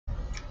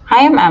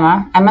Hi, I'm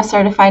Emma. I'm a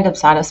certified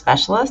Dubsado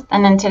specialist,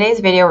 and in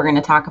today's video, we're going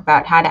to talk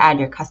about how to add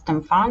your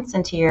custom fonts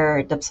into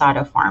your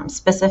Dubsado form,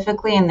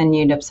 specifically in the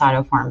new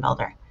Dubsado form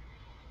builder.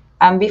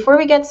 Before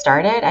we get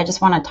started, I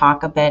just want to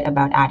talk a bit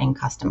about adding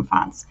custom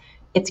fonts.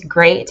 It's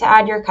great to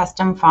add your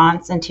custom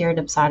fonts into your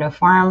Dubsado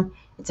form.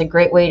 It's a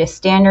great way to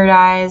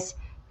standardize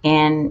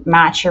and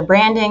match your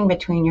branding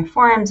between your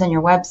forms and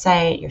your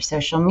website, your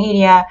social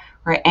media,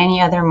 or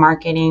any other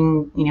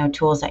marketing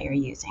tools that you're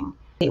using.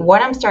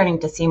 What I'm starting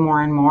to see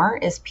more and more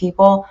is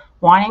people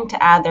wanting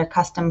to add their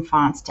custom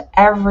fonts to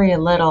every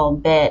little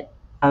bit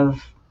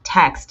of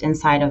text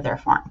inside of their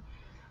form.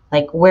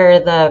 Like where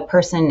the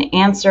person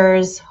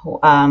answers,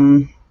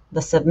 the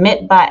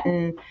submit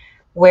button,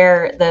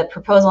 where the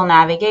proposal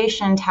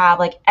navigation tab,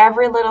 like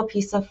every little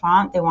piece of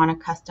font, they want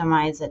to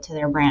customize it to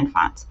their brand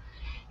fonts.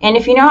 And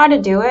if you know how to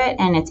do it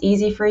and it's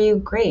easy for you,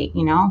 great,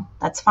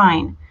 that's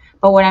fine.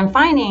 But what I'm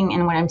finding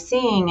and what I'm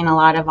seeing in a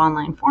lot of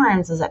online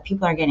forums is that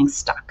people are getting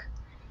stuck.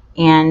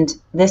 And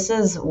this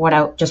is what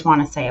I just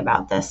want to say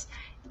about this.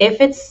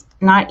 If it's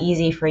not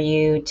easy for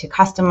you to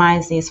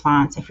customize these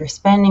fonts, if you're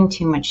spending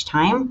too much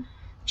time,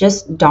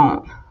 just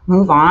don't.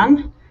 Move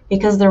on,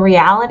 because the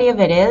reality of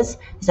it is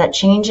that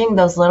changing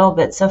those little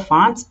bits of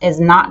fonts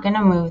is not going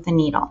to move the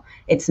needle.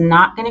 It's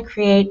not going to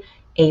create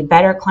a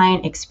better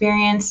client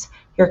experience.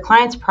 Your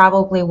clients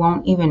probably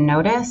won't even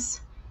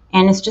notice.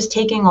 And it's just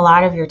taking a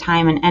lot of your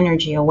time and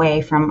energy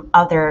away from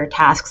other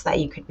tasks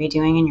that you could be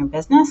doing in your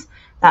business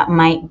that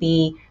might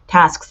be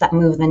tasks that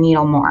move the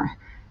needle more.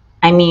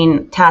 I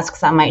mean,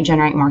 tasks that might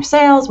generate more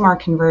sales, more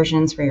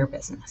conversions for your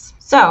business.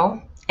 So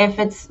if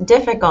it's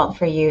difficult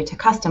for you to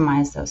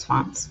customize those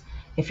fonts,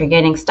 if you're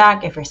getting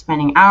stuck, if you're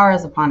spending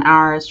hours upon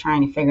hours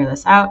trying to figure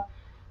this out,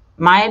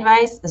 my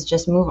advice is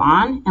just move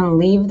on and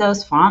leave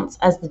those fonts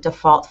as the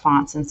default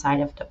fonts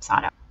inside of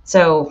Dubsado.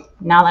 So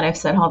now that I've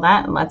said all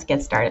that, let's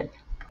get started.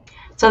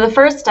 So the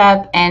first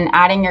step in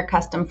adding your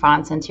custom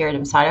fonts into your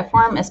Dubsado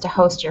form is to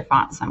host your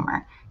font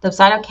somewhere.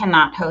 Dubsado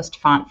cannot host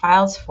font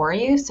files for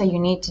you, so you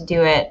need to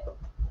do it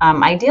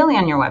ideally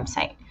on your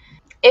website.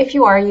 If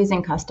you are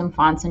using custom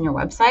fonts on your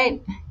website,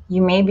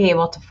 you may be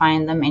able to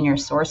find them in your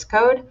source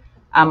code,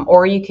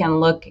 or you can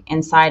look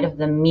inside of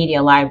the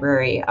media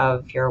library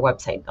of your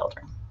website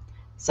builder.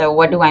 So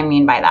what do I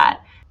mean by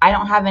that? I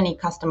don't have any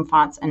custom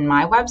fonts in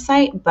my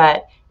website,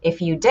 but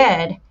if you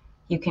did,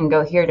 you can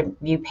go here to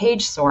view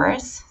page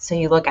source. So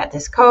you look at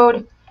this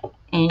code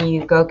and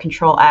you go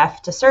Control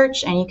F to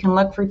search, and you can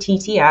look for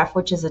TTF,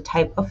 which is a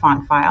type of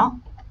font file.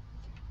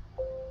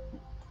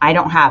 I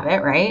don't have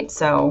it, right?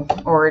 So,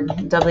 or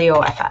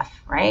WOFF,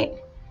 right?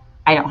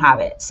 I don't have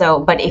it.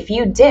 So, but if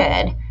you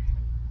did,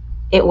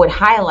 it would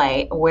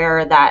highlight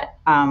where that,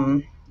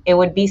 it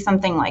would be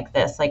something like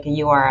this, like a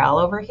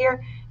URL over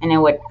here, and it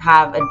would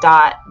have a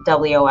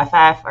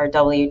 .WOFF or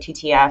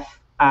WTTF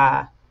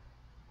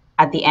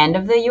at the end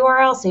of the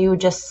URL. So you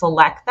would just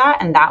select that,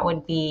 and that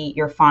would be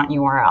your font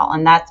URL.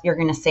 And you're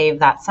going to save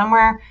that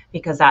somewhere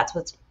because that's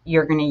what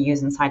you're going to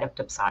use inside of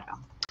Dubsado.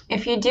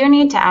 If you do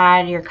need to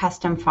add your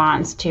custom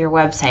fonts to your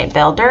website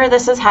builder,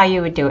 this is how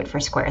you would do it for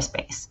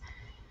Squarespace.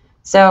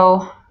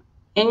 So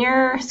in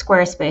your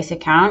Squarespace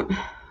account,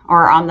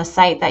 or on the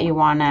site that you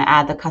want to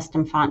add the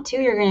custom font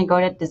to, you're going to go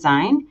to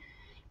Design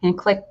and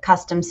click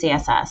Custom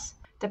CSS.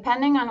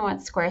 Depending on what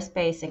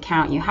Squarespace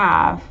account you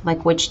have,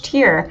 like which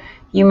tier,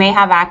 you may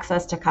have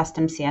access to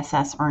custom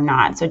CSS or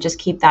not. So just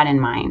keep that in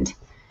mind.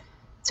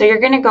 So you're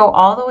going to go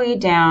all the way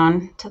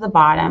down to the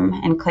bottom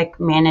and click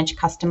Manage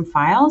Custom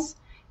Files.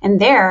 And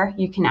there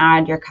you can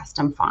add your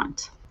custom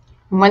font.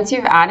 And once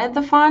you've added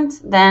the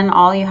font, then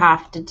all you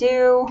have to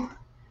do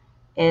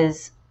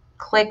is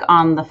click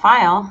on the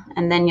file,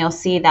 and then you'll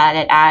see that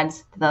it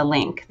adds the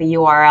link, the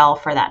URL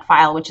for that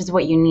file, which is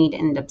what you need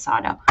in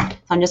Dubsado. So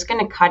I'm just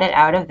going to cut it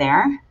out of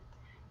there,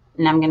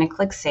 and I'm going to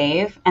click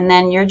Save, and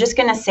then you're just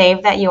going to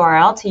save that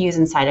URL to use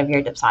inside of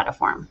your Dubsado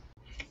form.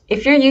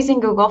 If you're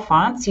using Google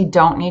Fonts, you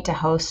don't need to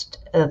host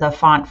the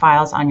font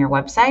files on your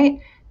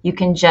website. You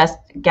can just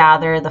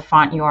gather the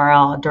font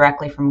URL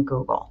directly from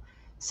Google.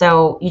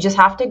 So you just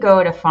have to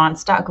go to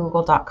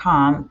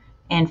fonts.google.com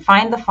and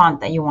find the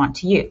font that you want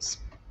to use.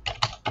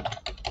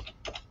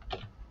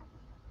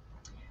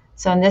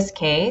 So in this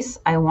case,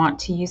 I want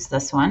to use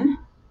this one.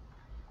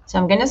 So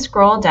I'm going to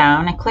scroll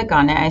down, I click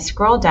on it, I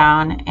scroll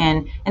down,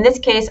 and in this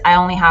case, I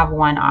only have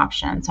one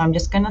option. So I'm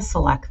just going to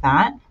select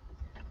that.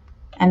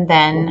 And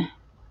then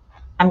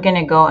I'm going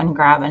to go and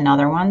grab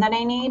another one that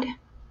I need.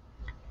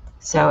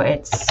 So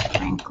it's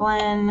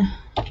Franklin.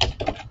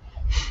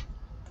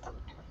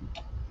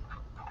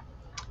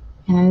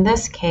 And in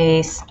this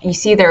case, you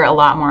see there are a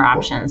lot more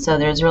options. So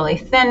there's really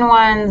thin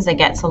ones, it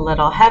gets a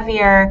little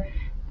heavier.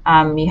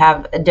 You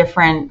have a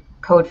different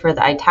code for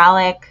the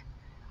italic.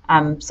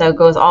 So it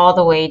goes all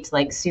the way to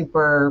like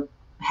super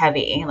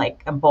heavy,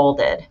 like a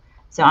bolded.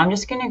 So I'm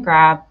just going to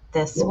grab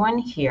this one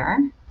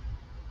here.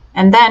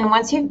 And then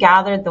once you've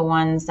gathered the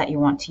ones that you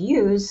want to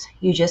use,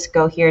 you just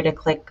go here to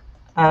click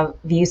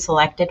View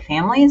Selected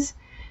Families.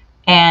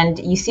 And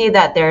you see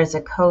that there's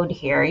a code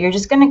here. You're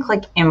just going to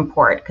click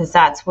Import because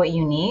that's what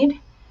you need.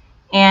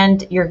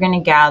 and you're going to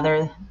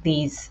gather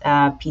these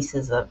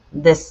pieces of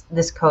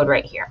this code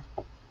right here.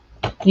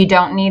 You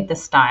don't need the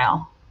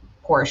style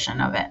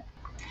portion of it.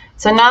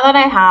 So now that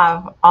I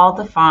have all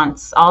the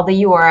fonts, all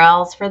the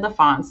URLs for the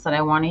fonts that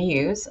I want to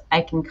use,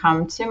 I can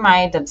come to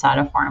my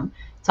Dubsado form.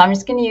 So I'm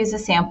just going to use a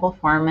sample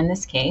form in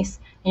this case,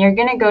 and you're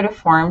going to go to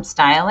Form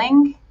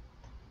Styling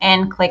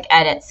and click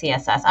Edit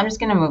CSS. I'm just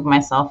going to move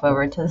myself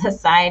over to the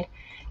side,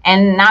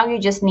 and now you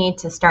just need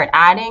to start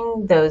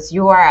adding those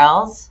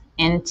URLs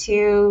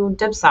into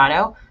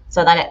Dubsado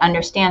so that it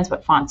understands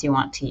what fonts you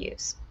want to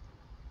use.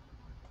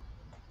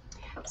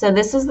 So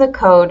this is the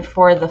code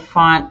for the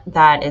font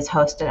that is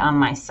hosted on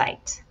my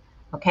site.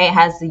 Okay, it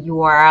has the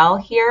URL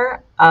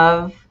here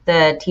of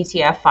the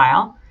TTF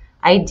file.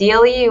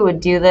 Ideally, you would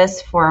do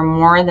this for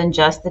more than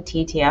just the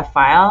TTF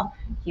file.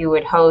 You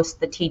would host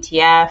the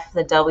TTF,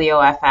 the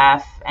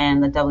WOFF,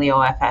 and the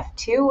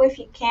WOFF2 if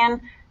you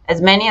can,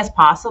 as many as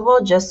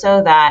possible, just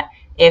so that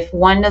if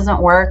one doesn't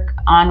work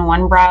on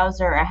one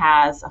browser, it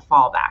has a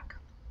fallback.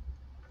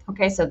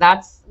 Okay, so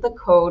that's the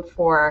code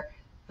for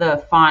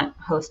the font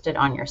hosted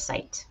on your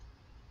site.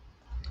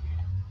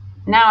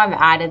 Now I've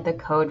added the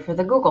code for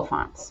the Google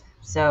fonts.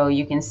 So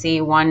you can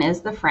see one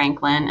is the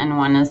Franklin and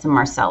one is the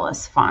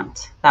Marcellus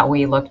font that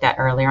we looked at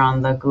earlier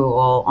on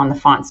the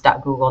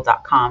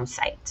fonts.google.com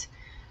site.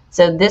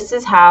 So this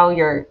is how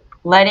you're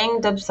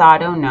letting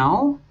Dubsado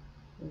know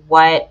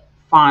what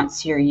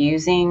fonts you're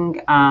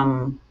using,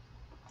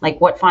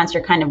 like what fonts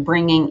you're kind of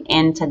bringing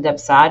into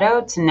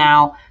Dubsado to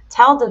now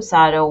tell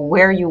Dubsado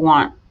where you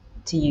want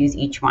to use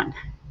each one.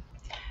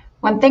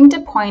 One thing to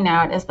point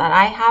out is that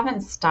I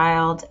haven't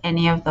styled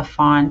any of the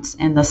fonts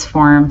in this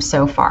form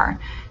so far.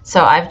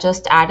 So I've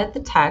just added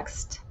the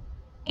text,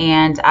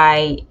 and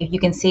if you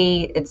can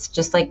see, it's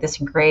just like this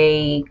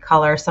gray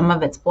color. Some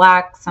of it's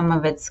black, some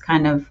of it's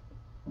kind of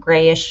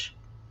grayish,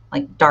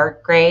 like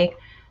dark gray.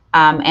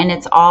 And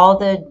it's all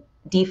the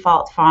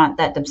default font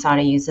that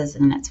Dubsado uses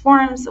in its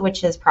forms,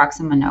 which is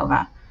Proxima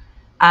Nova.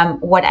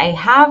 What I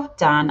have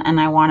done, and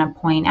I want to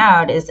point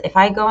out, is if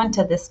I go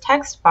into this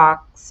text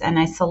box and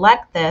I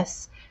select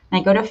this, and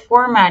I go to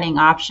formatting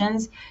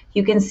options,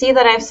 you can see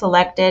that I've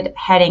selected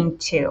heading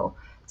 2.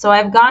 So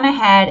I've gone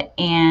ahead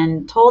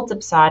and told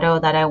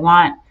Dubsado that I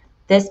want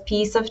this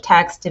piece of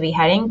text to be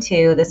heading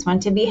 2, this one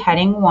to be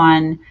heading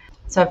 1.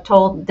 So I've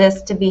told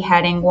this to be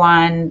heading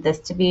 1, this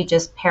to be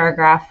just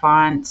paragraph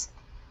font,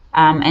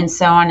 and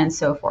so on and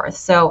so forth.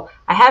 So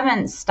I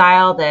haven't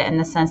styled it in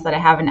the sense that I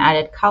haven't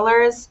added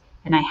colors,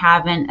 and I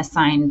haven't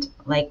assigned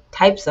like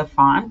types of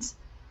fonts.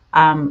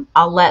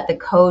 I'll let the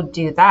code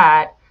do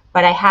that,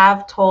 but I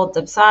have told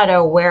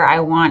Dubsado where I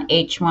want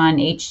H1,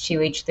 H2,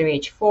 H3,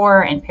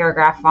 H4, and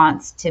paragraph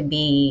fonts to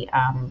be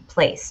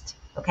placed,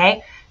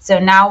 okay? So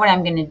now what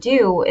I'm gonna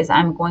do is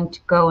I'm going to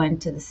go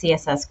into the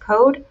CSS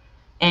code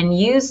and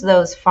use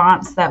those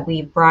fonts that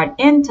we brought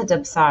into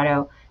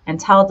Dubsado and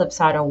tell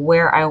Dubsado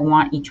where I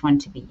want each one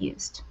to be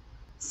used.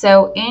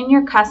 So in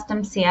your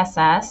custom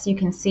CSS, you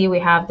can see we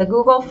have the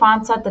Google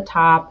fonts at the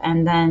top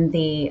and then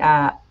the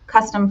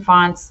custom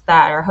fonts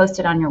that are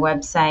hosted on your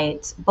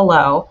website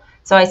below.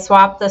 So I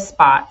swapped the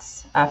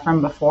spots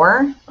from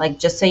before, like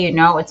just so you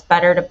know, it's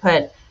better to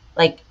put,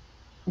 like,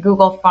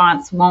 Google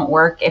fonts won't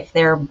work if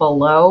they're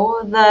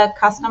below the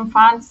custom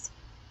fonts,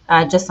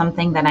 just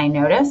something that I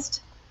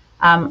noticed.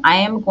 I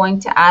am going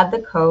to add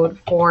the code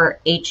for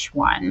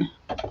H1,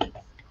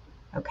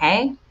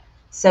 okay?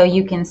 So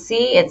you can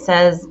see it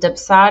says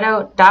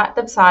Dubsado.form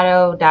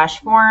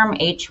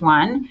H1,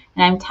 and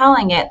I'm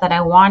telling it that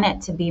I want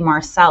it to be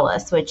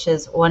Marcellus, which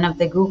is one of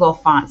the Google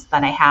fonts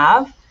that I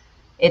have.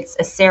 It's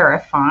a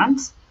serif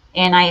font,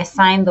 and I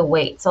assigned the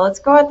weight. So let's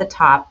go at the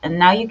top, and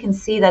now you can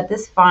see that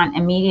this font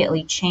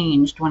immediately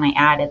changed when I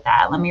added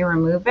that. Let me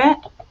remove it,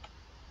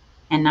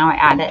 and now I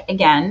add it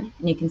again,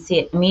 and you can see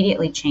it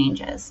immediately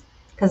changes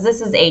because this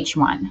is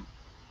H1.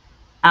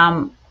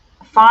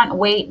 Font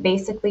weight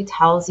basically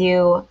tells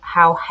you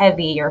how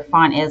heavy your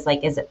font is.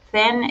 Like, is it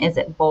thin? Is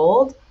it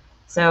bold?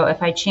 So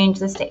if I change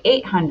this to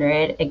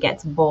 800, it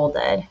gets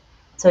bolded.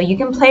 So you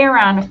can play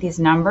around with these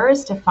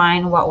numbers to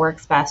find what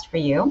works best for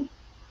you.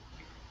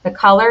 The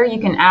color, you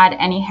can add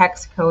any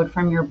hex code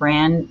from your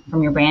branding.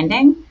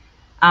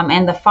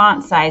 And the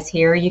font size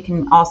here, you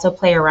can also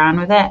play around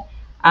with it.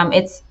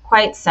 It's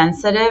quite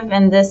sensitive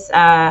in this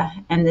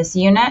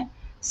unit.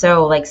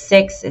 So like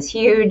 6 is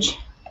huge.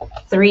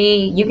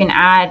 3, you can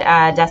add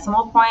a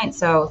decimal point,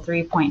 so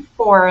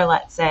 3.4,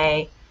 let's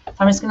say. So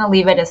I'm just going to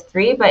leave it as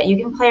 3, but you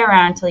can play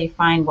around until you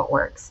find what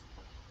works.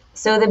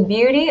 So the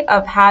beauty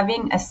of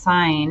having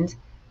assigned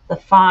the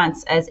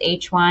fonts as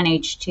H1,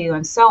 H2,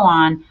 and so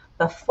on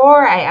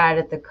before I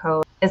added the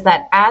code is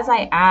that as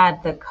I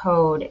add the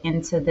code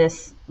into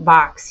this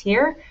box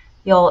here,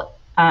 you'll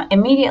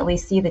immediately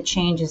see the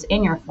changes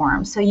in your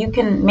form. So you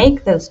can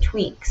make those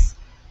tweaks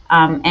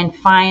and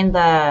find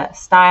the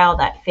style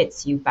that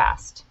fits you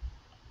best.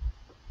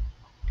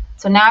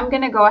 So now I'm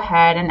going to go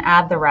ahead and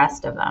add the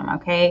rest of them,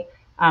 okay?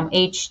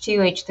 H2,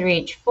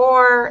 H3,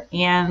 H4,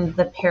 and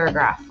the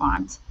paragraph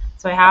font.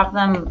 So I have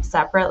them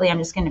separately. I'm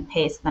just going to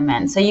paste them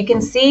in. So you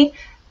can see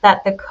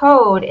that the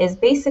code is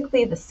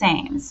basically the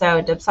same.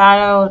 So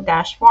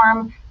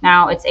Dubsado-form,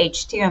 now it's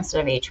H2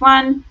 instead of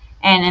H1.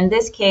 And in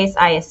this case,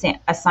 I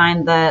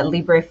assigned the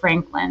Libre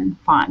Franklin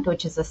font,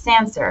 which is a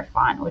sans serif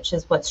font, which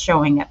is what's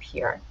showing up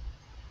here.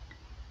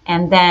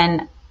 And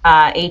then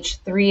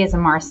H3 is a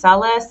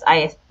Marcellus.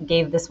 I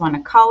gave this one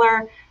a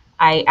color.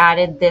 I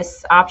added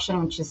this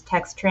option, which is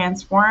text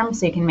transform,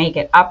 so you can make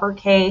it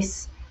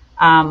uppercase,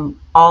 all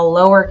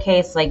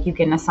lowercase, like you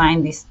can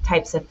assign these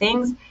types of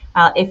things.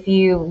 If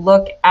you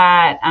look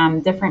at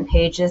different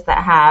pages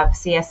that have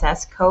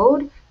CSS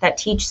code, that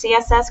teach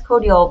CSS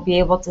code, you'll be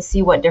able to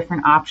see what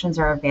different options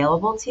are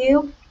available to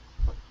you.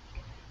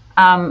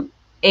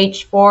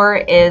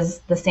 H4 is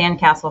the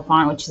Sandcastle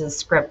font, which is a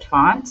script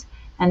font.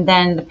 And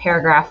then the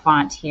paragraph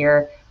font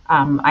here,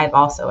 I've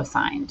also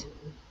assigned.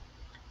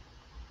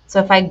 So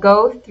if I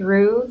go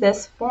through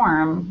this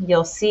form,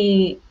 you'll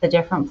see the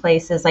different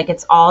places, like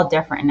it's all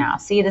different now.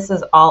 See, this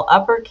is all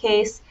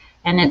uppercase,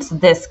 and it's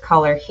this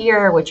color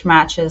here, which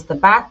matches the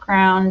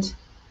background.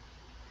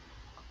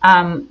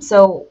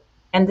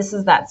 And this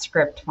is that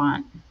script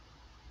font.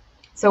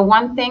 So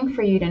one thing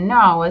for you to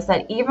know is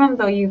that even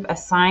though you've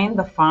assigned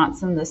the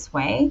fonts in this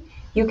way,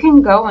 you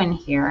can go in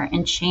here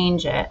and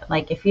change it.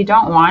 Like if you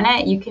don't want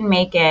it, you can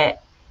make it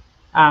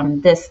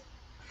this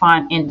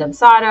font in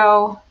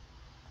Dubsado.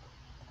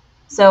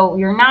 So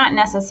you're not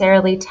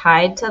necessarily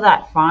tied to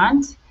that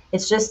font.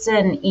 It's just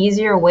an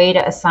easier way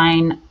to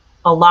assign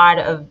a lot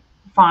of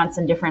fonts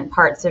in different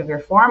parts of your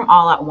form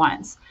all at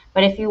once.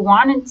 But if you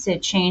wanted to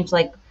change,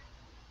 like,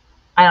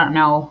 I don't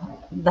know,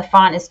 the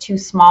font is too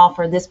small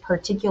for this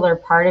particular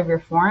part of your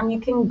form, you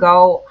can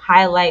go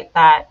highlight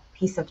that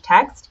piece of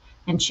text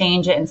and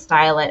change it and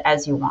style it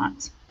as you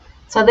want.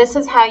 So this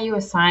is how you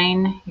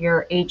assign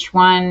your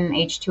H1,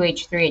 H2,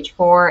 H3,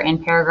 H4,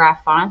 and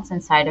paragraph fonts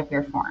inside of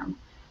your form.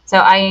 So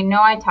I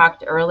know I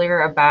talked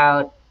earlier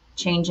about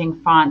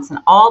changing fonts in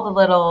all the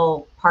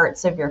little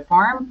parts of your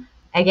form.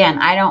 Again,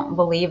 I don't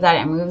believe that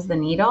it moves the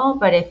needle,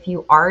 but if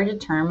you are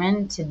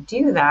determined to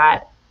do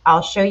that,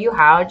 I'll show you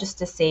how, just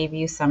to save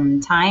you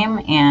some time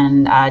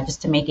and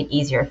just to make it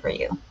easier for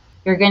you.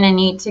 You're going to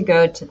need to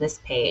go to this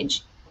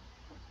page.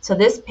 So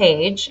this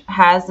page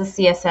has the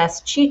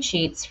CSS cheat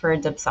sheets for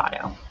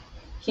Dubsado.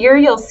 Here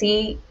you'll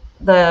see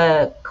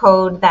the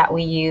code that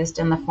we used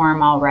in the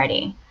form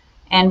already.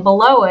 And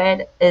below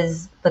it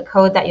is the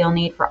code that you'll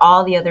need for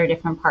all the other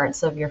different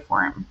parts of your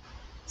form.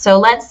 So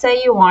let's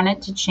say you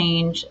wanted to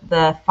change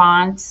the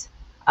font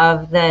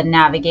of the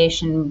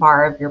navigation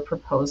bar of your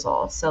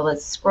proposal. So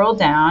let's scroll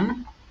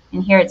down,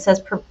 and here it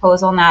says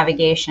Proposal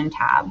Navigation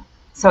tab.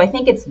 So I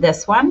think it's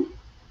this one.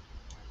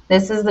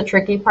 This is the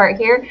tricky part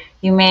here.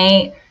 You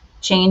may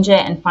change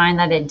it and find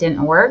that it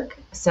didn't work.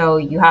 So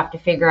you have to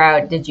figure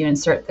out, did you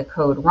insert the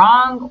code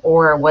wrong,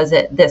 or was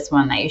it this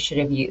one that you should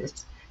have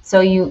used? So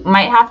you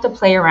might have to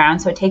play around,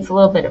 so it takes a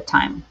little bit of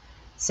time.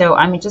 So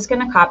I'm just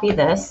going to copy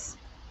this.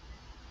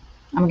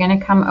 I'm going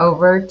to come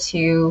over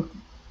to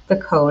the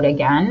code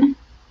again.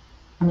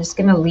 I'm just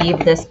going to leave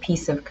this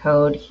piece of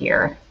code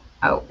here.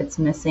 Oh, it's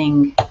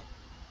missing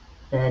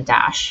the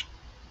dash.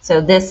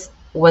 So this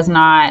was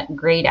not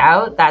grayed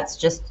out. That's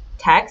just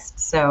text.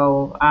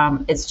 So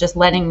it's just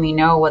letting me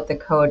know what the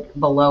code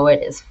below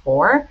it is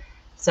for.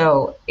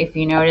 So if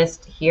you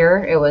noticed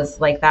here, it was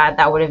like that.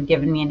 That would have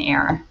given me an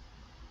error.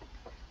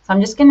 So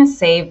I'm just going to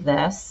save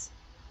this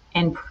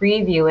and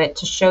preview it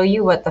to show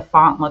you what the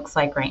font looks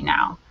like right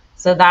now.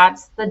 So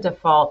that's the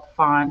default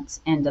font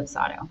in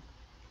Dubsado.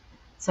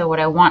 So what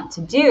I want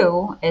to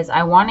do is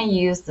I want to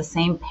use the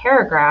same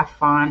paragraph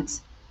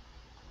font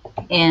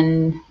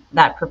in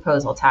that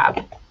proposal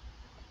tab.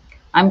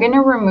 I'm going to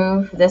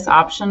remove this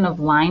option of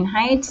line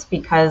height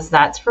because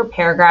that's for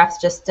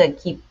paragraphs, just to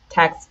keep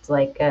text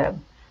like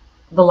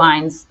the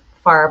lines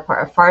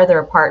farther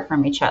apart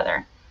from each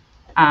other.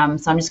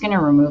 So I'm just going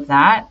to remove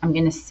that. I'm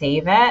going to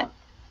save it,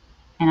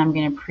 and I'm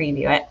going to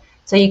preview it.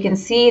 So you can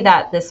see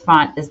that this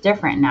font is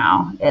different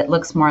now. It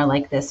looks more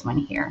like this one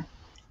here.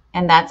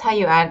 And that's how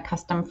you add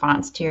custom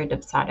fonts to your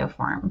Dubsado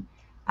form.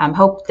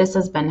 Hope this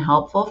has been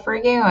helpful for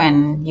you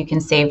and you can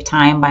save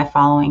time by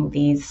following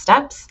these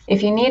steps.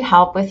 If you need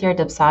help with your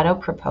Dubsado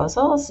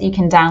proposals, you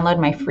can download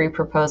my free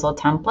proposal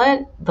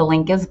template. The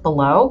link is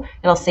below.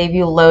 It'll save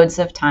you loads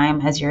of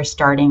time as you're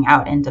starting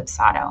out in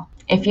Dubsado.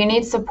 If you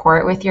need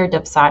support with your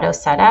Dubsado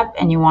setup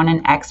and you want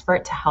an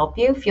expert to help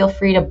you, feel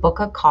free to book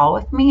a call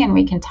with me and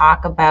we can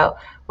talk about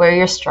where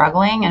you're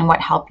struggling and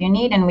what help you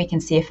need, and we can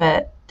see if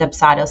a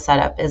Dubsado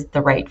setup is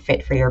the right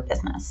fit for your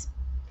business.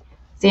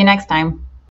 See you next time.